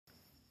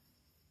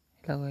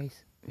Hello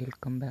guys,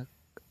 welcome back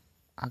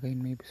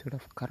again my episode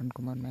of Karan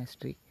Kumar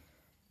Mastery,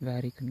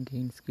 where you can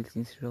gain skills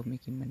instead of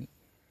making money.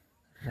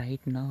 Right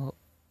now,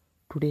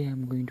 today I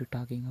am going to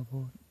talking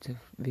about a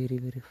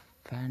very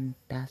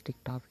fantastic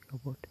topic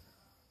about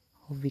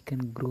how we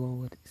can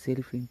grow our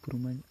self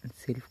improvement and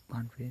self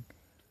confidence.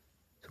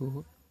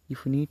 So,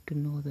 if you need to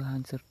know the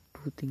answer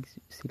to things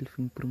self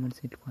improvement,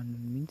 self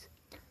confidence means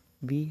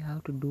we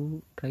have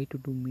to try to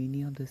do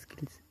many of the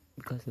skills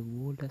because the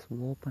world has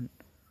open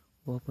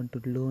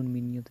to learn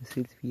many of the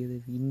skills. We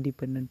are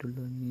independent to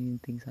learn many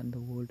things in the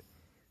world.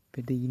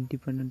 We are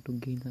independent to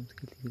gain some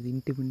skills. We are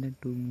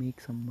independent to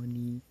make some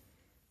money,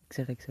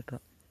 etc.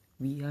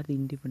 We are the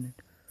independent.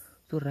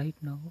 So right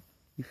now,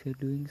 if you are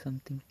doing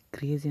something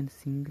crazy and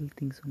single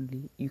things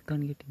only, you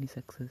can't get any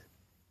success.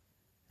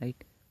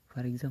 Right?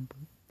 For example,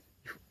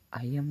 if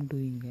I am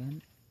doing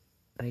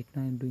right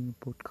now I am doing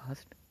a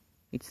podcast.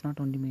 It's not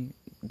only my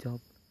job.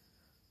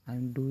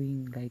 I'm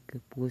doing like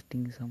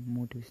posting some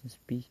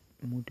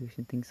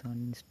motivation things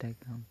on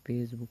Instagram,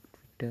 Facebook,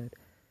 Twitter,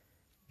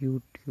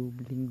 YouTube,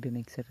 LinkedIn,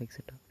 etc.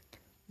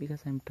 Because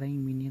I'm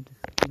trying many of the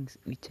things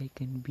which I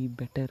can be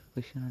better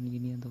version on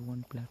any other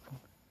one platform.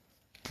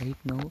 Right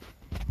now,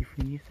 if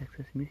you need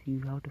success means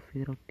you have to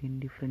figure out 10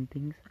 different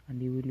things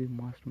and you will be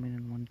mastermind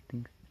on one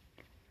thing.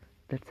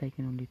 That's I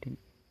can only tell.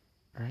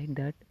 Right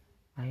that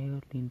I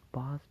have in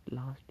past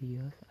last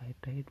years I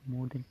tried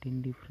more than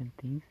 10 different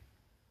things.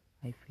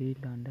 I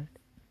failed on that.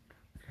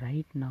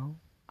 Right now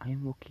I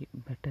am okay,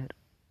 better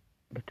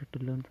to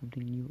learn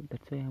something new.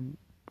 That's why I'm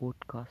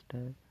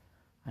podcaster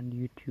and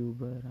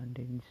YouTuber and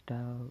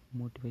Insta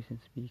motivation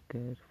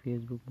speaker,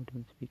 Facebook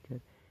motivation speaker,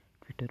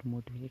 Twitter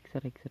motivation,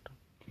 etc.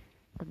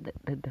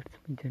 But that's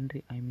my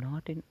genre. I'm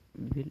not an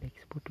well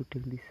expert to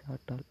tell this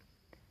at all.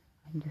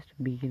 I'm just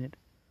a beginner.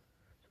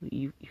 So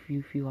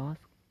if you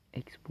ask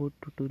expert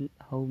to tell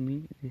how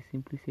me, they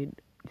simply said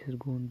just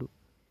go and do.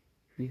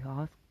 If you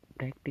ask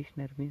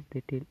practitioner means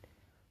they tell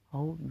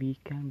how we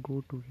can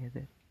go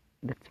together.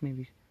 That's my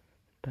wish.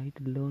 Try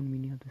to learn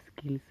many of the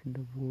skills in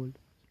the world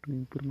to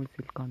improve my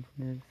self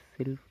confidence,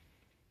 self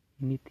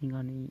anything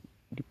on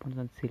depends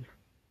on self.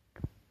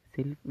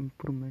 Self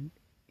improvement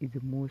is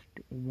the most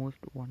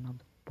one of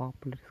the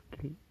popular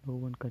skill no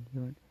one can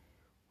learn.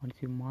 Once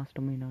you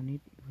mastermind on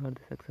it, you have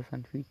the success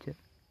and future.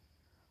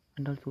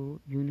 And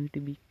also you need to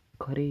be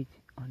courage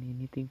on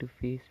anything to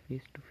face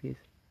to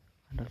face,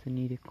 and also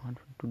need a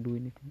confidence to do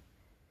anything.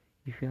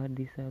 If you have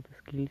these are the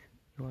skills,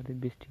 you are the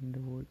best in the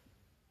world.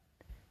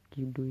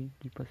 Keep doing,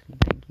 keep hustling.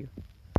 Thank you.